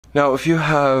Now, if you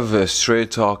have a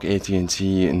Straight Talk, AT&T,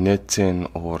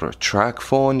 Net10, or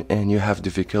Tracfone, and you have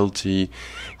difficulty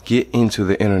get into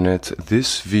the internet,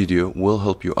 this video will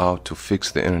help you out to fix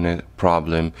the internet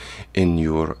problem in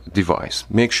your device.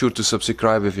 Make sure to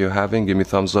subscribe if you haven't. Give me a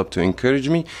thumbs up to encourage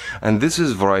me. And this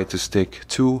is Variety Stick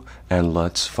 2, and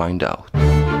let's find out.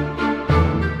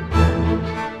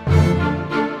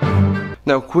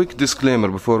 Now, quick disclaimer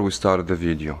before we start the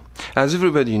video. As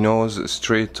everybody knows,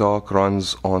 Straight Talk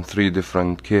runs on 3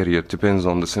 different carriers, depends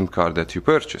on the SIM card that you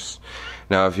purchase.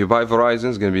 Now, if you buy Verizon,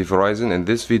 it's going to be Verizon, and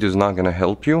this video is not going to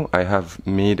help you. I have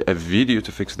made a video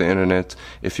to fix the internet.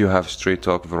 If you have Straight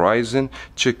Talk Verizon,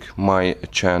 check my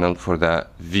channel for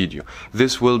that video.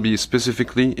 This will be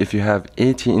specifically if you have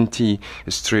AT&T,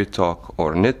 Straight Talk,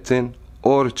 or Net10,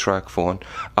 or Tracfone.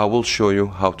 I will show you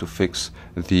how to fix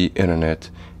the internet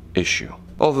issue.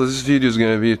 Although this video is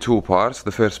going to be 2 parts.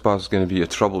 The first part is going to be a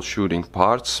troubleshooting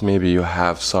parts. Maybe you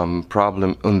have some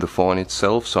problem on the phone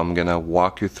itself, so I'm going to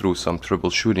walk you through some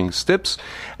troubleshooting steps.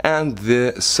 And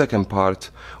the second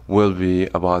part will be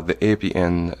about the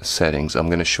APN settings. I'm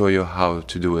going to show you how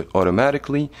to do it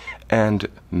automatically and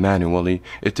manually.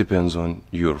 It depends on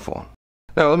your phone.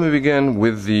 Now let me begin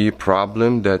with the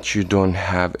problem that you don't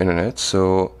have internet.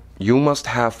 So you must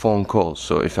have phone calls.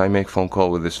 So if I make phone call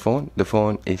with this phone, the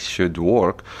phone it should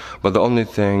work. But the only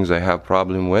things I have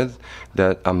problem with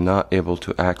that I'm not able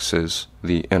to access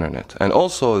the internet. And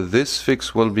also this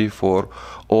fix will be for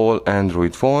all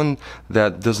Android phone.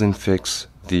 That doesn't fix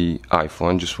the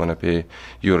iPhone. Just want to pay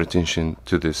your attention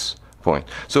to this point.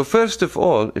 So first of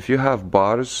all, if you have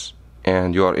bars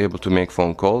and you are able to make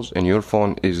phone calls and your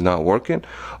phone is not working,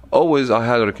 always I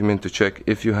highly recommend to check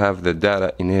if you have the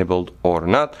data enabled or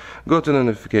not. Go to the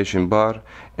notification bar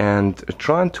and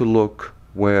try to look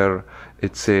where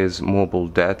it says mobile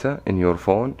data in your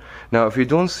phone. Now if you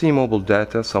don't see mobile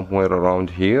data somewhere around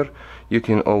here, you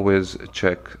can always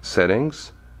check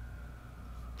settings,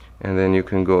 and then you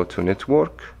can go to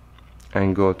network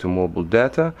and go to mobile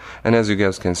data, and as you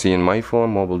guys can see in my phone,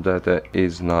 mobile data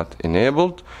is not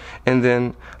enabled. And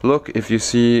then look, if you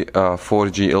see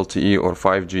 4G LTE or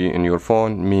 5G in your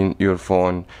phone, mean your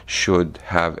phone should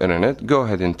have internet. Go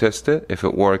ahead and test it. If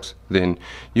it works, then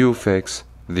you fix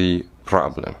the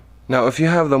problem. Now if you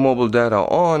have the mobile data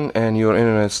on and your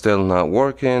internet still not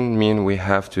working, mean we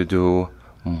have to do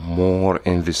more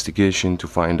investigation to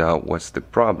find out what's the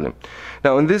problem.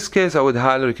 Now in this case, I would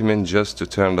highly recommend just to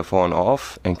turn the phone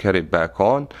off and carry it back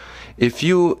on. If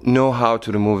you know how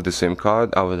to remove the SIM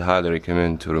card, I would highly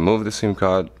recommend to remove the SIM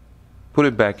card, put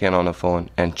it back in on a phone,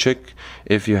 and check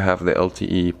if you have the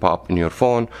LTE pop in your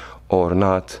phone or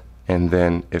not. And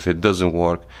then if it doesn't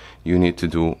work, you need to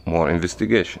do more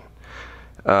investigation.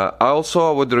 I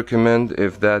would recommend,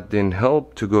 if that didn't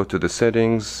help, to go to the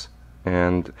settings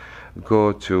and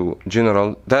go to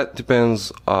general. That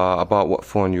depends about what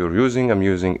phone you're using. I'm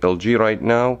using LG right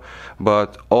now,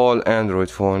 but all Android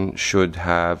phones should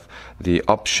have the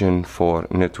option for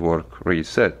network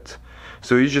reset.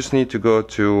 So you just need to go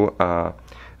to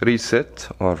reset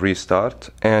or restart,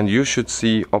 and you should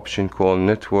see option called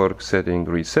network setting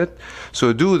reset.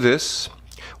 So do this,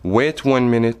 wait 1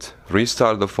 minute,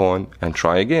 restart the phone, and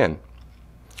try again.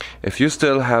 If you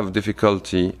still have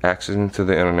difficulty accessing to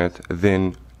the internet,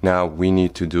 then now we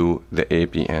need to do the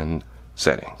APN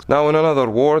settings. Now in another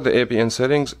word, the APN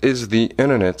settings is the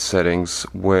internet settings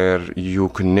where you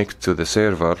connect to the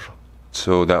server,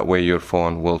 so that way your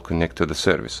phone will connect to the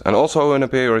service. And also I want to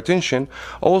pay your attention,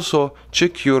 also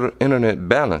check your internet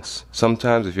balance.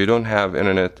 Sometimes if you don't have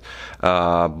internet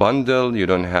bundle, you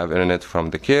don't have internet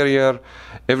from the carrier,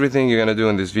 everything you're going to do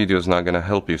in this video is not going to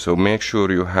help you. So make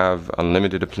sure you have a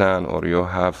unlimited plan or you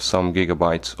have some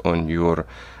gigabytes on your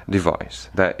device.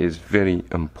 That is very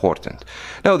important.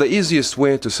 Now the easiest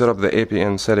way to set up the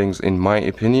APN settings, in my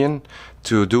opinion,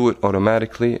 to do it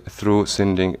automatically through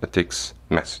sending a text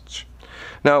message.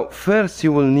 Now first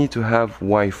you will need to have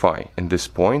Wi-Fi in this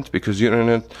point, because your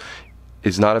internet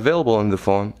is not available on the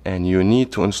phone and you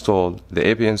need to install the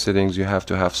APN settings. You have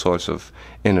to have source of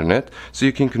internet so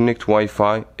you can connect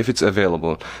Wi-Fi if it's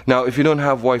available. Now if you don't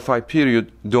have Wi-Fi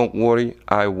period, don't worry,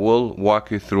 I will walk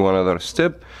you through another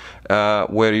step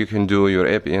where you can do your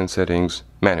APN settings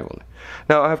manually.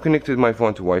 Now I have connected my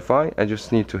phone to Wi-Fi. I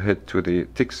just need to head to the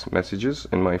text messages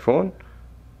in my phone,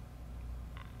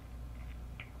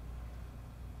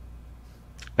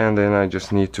 and then I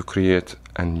just need to create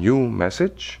a new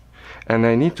message, and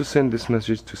I need to send this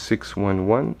message to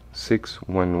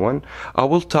 611-611. I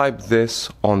will type this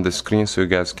on the screen so you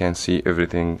guys can see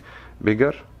everything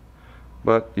bigger,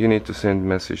 but you need to send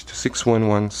message to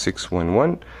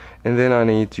 611-611, and then I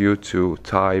need you to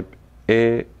type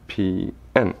APN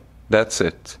APN. That's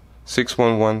it.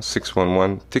 611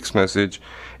 611 text message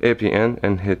APN,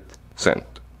 and hit send.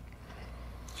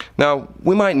 Now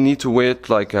we might need to wait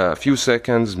like a few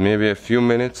seconds, maybe a few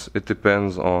minutes. It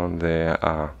depends on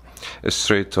the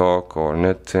Straight Talk or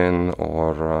Net10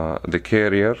 or the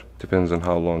carrier. Depends on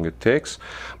how long it takes.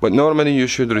 But normally you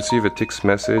should receive a text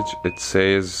message. It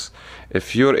says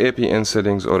if your APN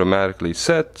settings automatically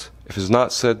set. If it's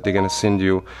not set, they're gonna send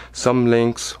you some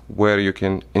links where you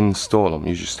can install them.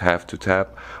 You just have to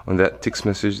tap on that text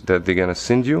message that they're gonna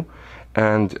send you,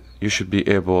 and you should be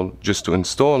able just to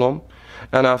install them.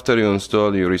 And after you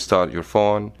install, you restart your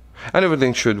phone, and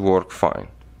everything should work fine.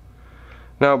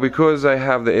 Now, because I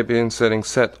have the APN settings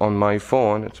set on my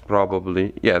phone, it's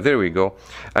probably, yeah, there we go.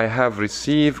 I have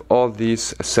received all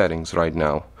these settings right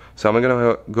now. So I'm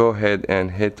gonna go ahead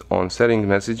and hit on setting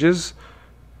messages,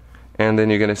 and then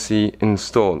you're gonna see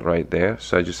install right there.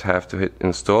 So I just have to hit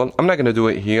install. I'm not gonna do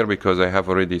it here because I have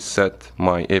already set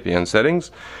my APN settings.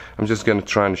 I'm just gonna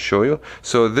try and show you.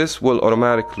 So this will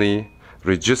automatically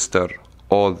register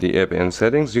all the APN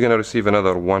settings. You're gonna receive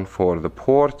another one for the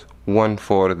port, one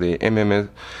for the MMS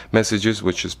messages,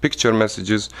 which is picture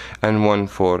messages, and one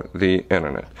for the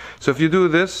internet. So if you do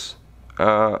this,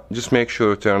 just make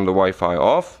sure to turn the Wi-Fi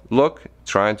off. Look,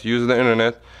 trying to use the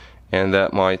internet, and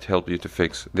that might help you to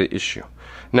fix the issue.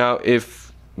 Now,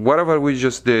 if whatever we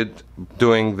just did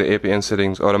doing the APN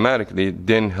settings automatically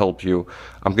didn't help you,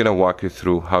 I'm gonna walk you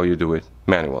through how you do it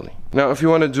manually. Now, if you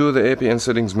want to do the APN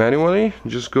settings manually,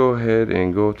 just go ahead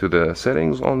and go to the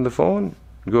settings on the phone,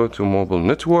 go to mobile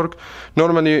network.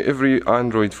 Normally every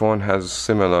Android phone has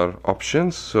similar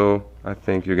options, so I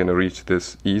think you're gonna reach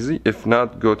this easy. If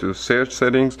not, go to search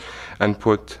settings and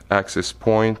put access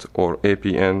point or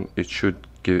APN. It should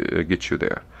get you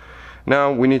there.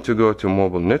 Now we need to go to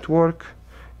mobile network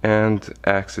and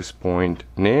access point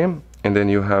name, and then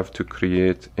you have to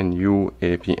create a new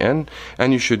APN,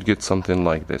 and you should get something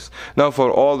like this. Now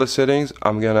for all the settings,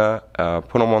 I'm gonna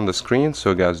put them on the screen,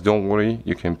 so guys, don't worry,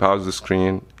 you can pause the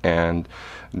screen and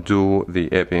do the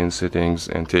APN settings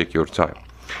and take your time.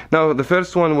 Now the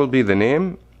first one will be the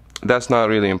name. That's not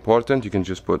really important. You can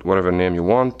just put whatever name you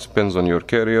want. Depends on your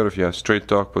carrier. If you have Straight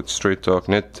Talk, put Straight Talk,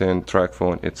 Net10,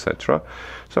 Tracfone, etc.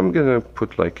 So I'm gonna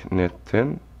put like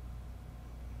Net10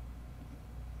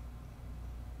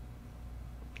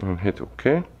 and hit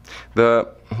OK. The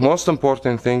most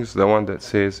important thing is the one that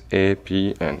says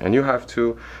APN, and you have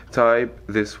to type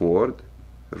this word,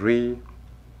 reseller,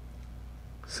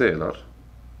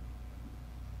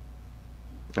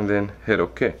 and then hit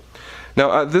OK.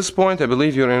 Now at this point, I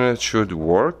believe your internet should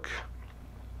work,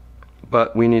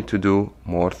 but we need to do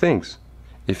more things.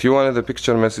 If you wanted the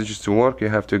picture messages to work, you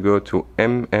have to go to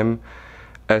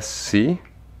MMSC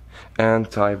and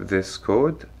type this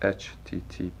code,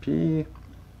 HTTP,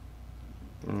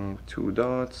 2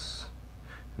 dots,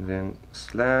 and then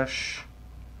slash,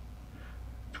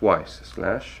 twice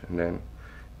slash, and then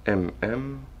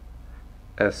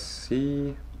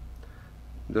MMSC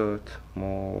dot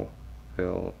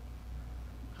mobile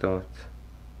dot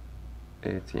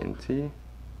AT&T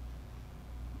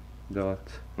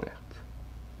dot net.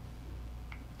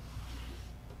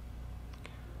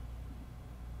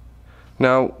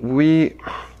 Now we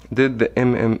did the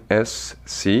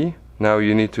MMSC. Now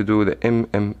you need to do the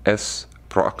Mms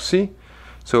Proxy.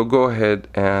 So go ahead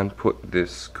and put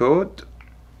this code,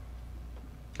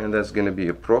 and that's going to be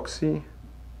a proxy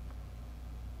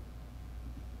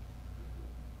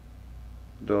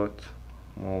dot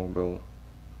mobile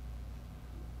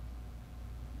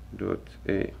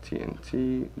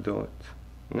 .AT&T.net.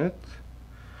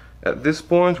 At this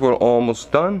point we're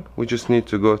almost done. We just need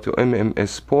to go to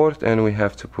MMS port, and we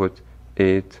have to put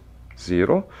 80.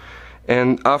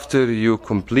 And after you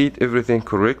complete everything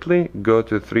correctly, go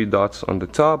to 3 dots on the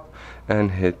top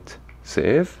and hit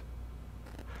save,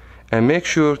 and make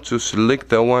sure to select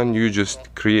the one you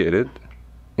just created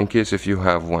in case if you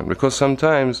have one, because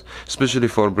sometimes, especially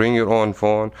for bring your own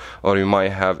phone, or you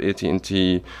might have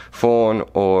AT&T phone,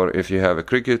 or if you have a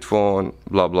Cricket phone,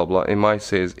 blah blah blah, it might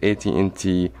says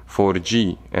AT&T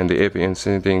 4G, and the APN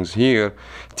settings here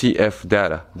TF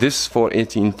data. This for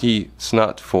AT&T, it's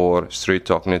not for Straight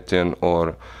Talk Net10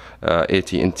 or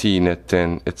AT&T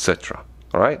Net10, etc.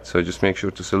 Alright, so just make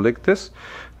sure to select this.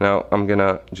 Now I'm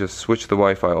gonna just switch the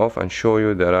Wi-Fi off and show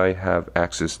you that I have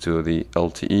access to the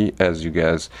LTE, as you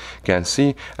guys can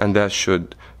see, and that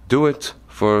should do it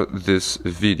for this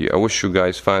video. I wish you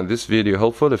guys find this video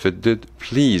helpful. If it did,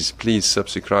 please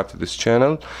subscribe to this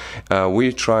channel.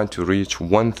 We're trying to reach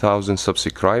 1,000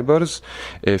 subscribers.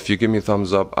 If you give me a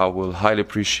thumbs up, I will highly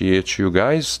appreciate you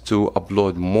guys. To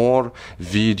upload more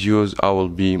videos, I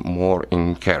will be more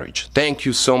encouraged. Thank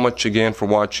you so much again for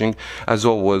watching. As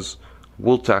always,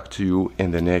 we'll talk to you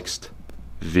in the next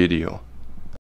video.